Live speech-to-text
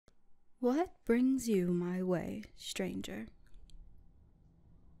What brings you my way, stranger?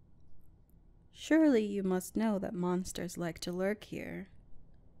 Surely you must know that monsters like to lurk here,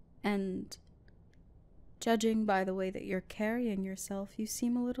 and judging by the way that you're carrying yourself, you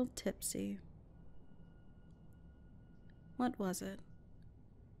seem a little tipsy. What was it?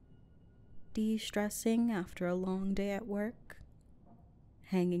 De-stressing after a long day at work?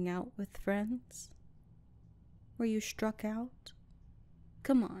 Hanging out with friends? Were you struck out?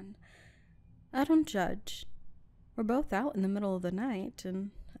 Come on, I don't judge. We're both out in the middle of the night,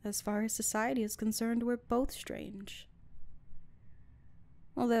 and as far as society is concerned, we're both strange.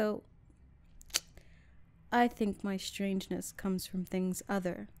 Although, I think my strangeness comes from things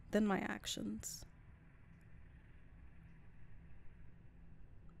other than my actions.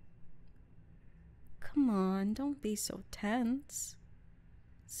 Come on, don't be so tense.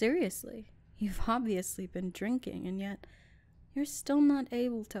 Seriously, you've obviously been drinking, and yet you're still not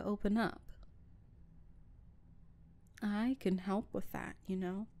able to open up. I can help with that, you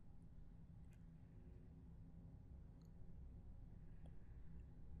know.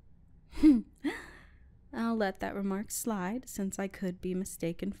 I'll let that remark slide, since I could be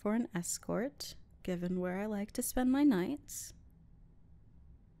mistaken for an escort, given where I like to spend my nights.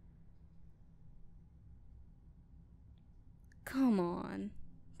 Come on,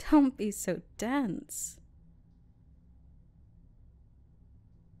 don't be so dense.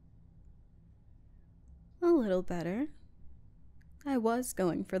 A little better. I was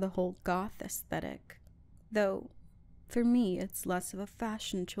going for the whole goth aesthetic, though for me it's less of a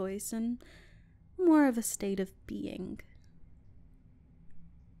fashion choice and more of a state of being.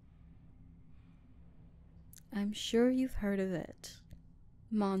 I'm sure you've heard of it.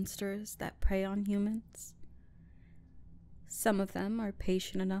 Monsters that prey on humans. Some of them are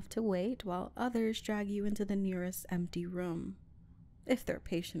patient enough to wait, while others drag you into the nearest empty room. If they're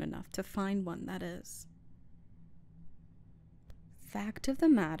patient enough to find one, that is. Fact of the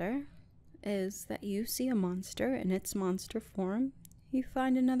matter is that you see a monster in its monster form, you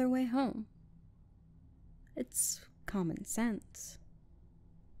find another way home. It's common sense.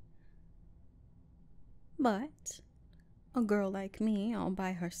 But a girl like me, all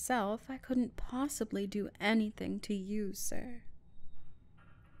by herself, I couldn't possibly do anything to you, sir.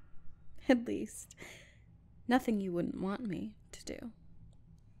 At least, nothing you wouldn't want me to do.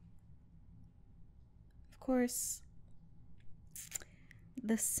 Of course,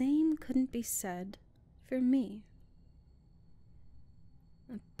 the same couldn't be said for me.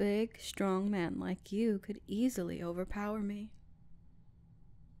 A big, strong man like you could easily overpower me.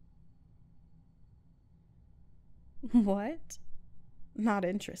 What? Not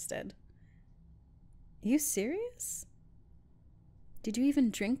interested. You serious? Did you even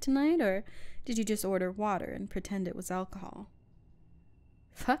drink tonight, or did you just order water and pretend it was alcohol?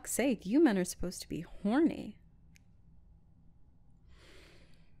 Fuck's sake, you men are supposed to be horny.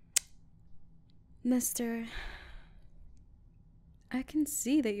 Mister, I can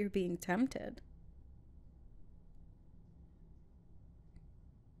see that you're being tempted.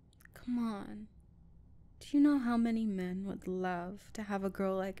 Come on. Do you know how many men would love to have a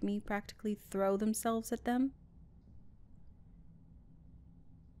girl like me practically throw themselves at them?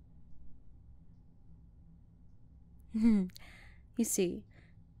 You see,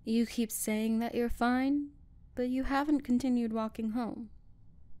 you keep saying that you're fine, but you haven't continued walking home.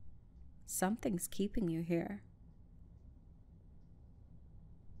 Something's keeping you here.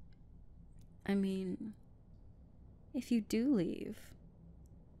 I mean, if you do leave,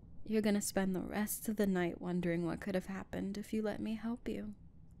 you're gonna spend the rest of the night wondering what could have happened if you let me help you.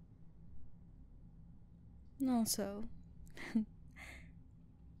 Also,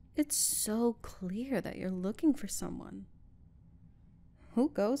 it's so clear that you're looking for someone. Who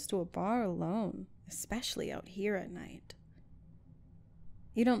goes to a bar alone, especially out here at night?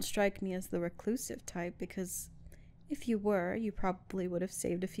 You don't strike me as the reclusive type, because if you were, you probably would have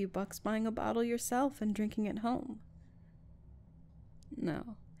saved a few bucks buying a bottle yourself and drinking it home.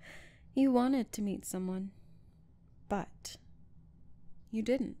 No, you wanted to meet someone, but you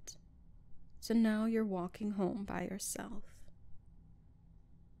didn't. So now you're walking home by yourself.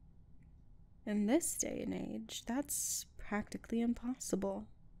 In this day and age, that's practically impossible.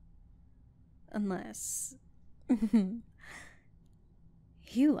 Unless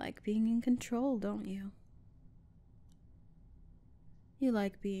you like being in control, don't you? You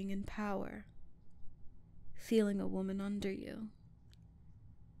like being in power, feeling a woman under you,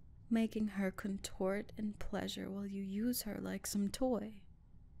 making her contort in pleasure while you use her like some toy.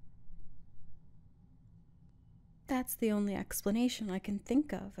 That's the only explanation I can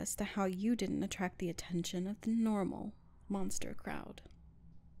think of as to how you didn't attract the attention of the normal monster crowd.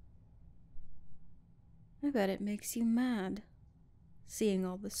 I bet it makes you mad, seeing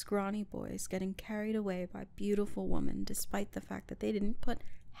all the scrawny boys getting carried away by beautiful women despite the fact that they didn't put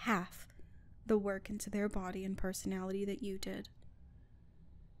half the work into their body and personality that you did.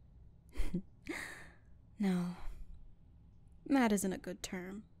 No, mad isn't a good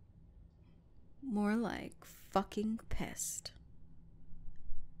term. More like fucking pissed.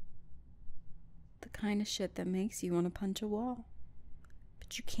 The kind of shit that makes you want to punch a wall.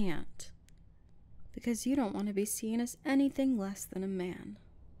 But you can't. Because you don't want to be seen as anything less than a man.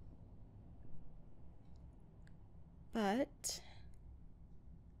 But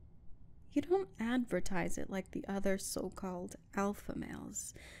you don't advertise it like the other so-called alpha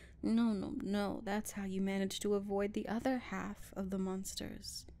males. No, that's how you manage to avoid the other half of the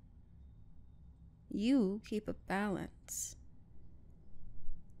monsters. You keep a balance.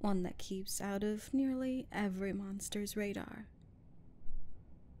 One that keeps out of nearly every monster's radar.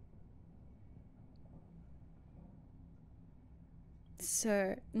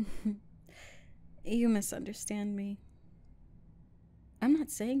 Sir, you misunderstand me. I'm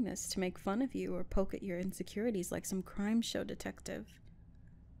not saying this to make fun of you or poke at your insecurities like some crime show detective.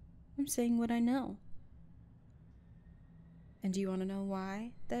 I'm saying what I know. And do you want to know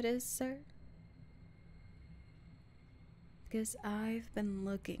why that is, sir? Because I've been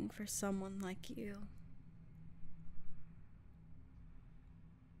looking for someone like you.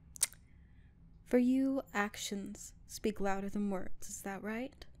 For you, actions speak louder than words, is that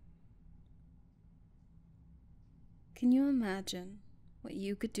right? Can you imagine what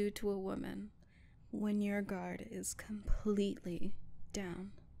you could do to a woman when your guard is completely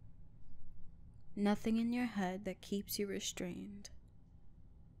down? Nothing in your head that keeps you restrained.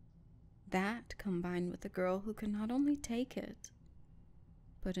 That combined with a girl who can not only take it,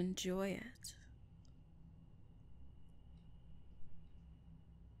 but enjoy it.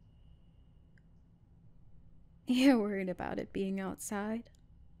 You're worried about it being outside?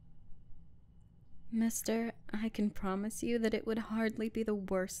 Mister, I can promise you that it would hardly be the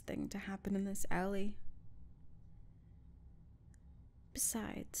worst thing to happen in this alley.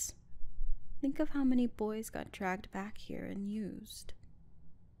 Besides, think of how many boys got dragged back here and used.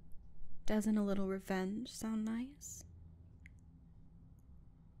 Doesn't a little revenge sound nice?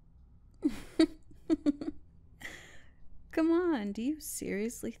 Come on, do you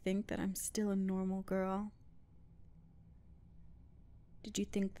seriously think that I'm still a normal girl? Did you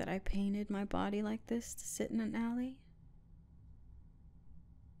think that I painted my body like this to sit in an alley?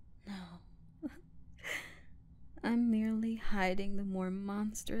 No. I'm merely hiding the more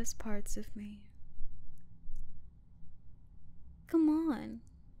monstrous parts of me. Come on.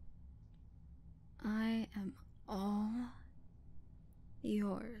 I am all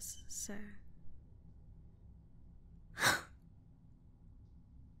yours, sir.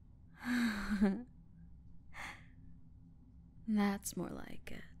 That's more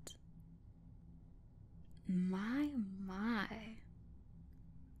like it. My.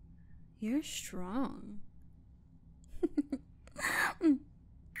 You're strong.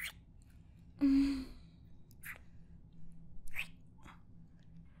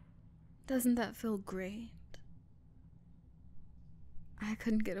 Doesn't that feel great? I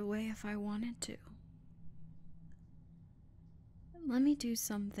couldn't get away if I wanted to. Let me do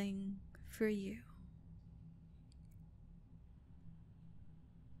something for you.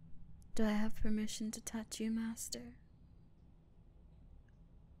 Do I have permission to touch you, Master?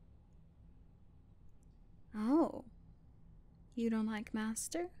 Oh, you don't like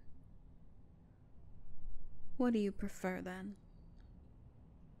Master? What do you prefer then?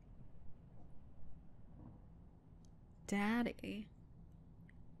 Daddy?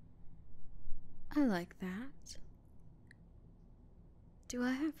 I like that. Do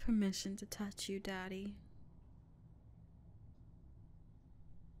I have permission to touch you, Daddy?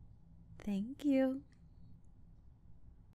 Thank you.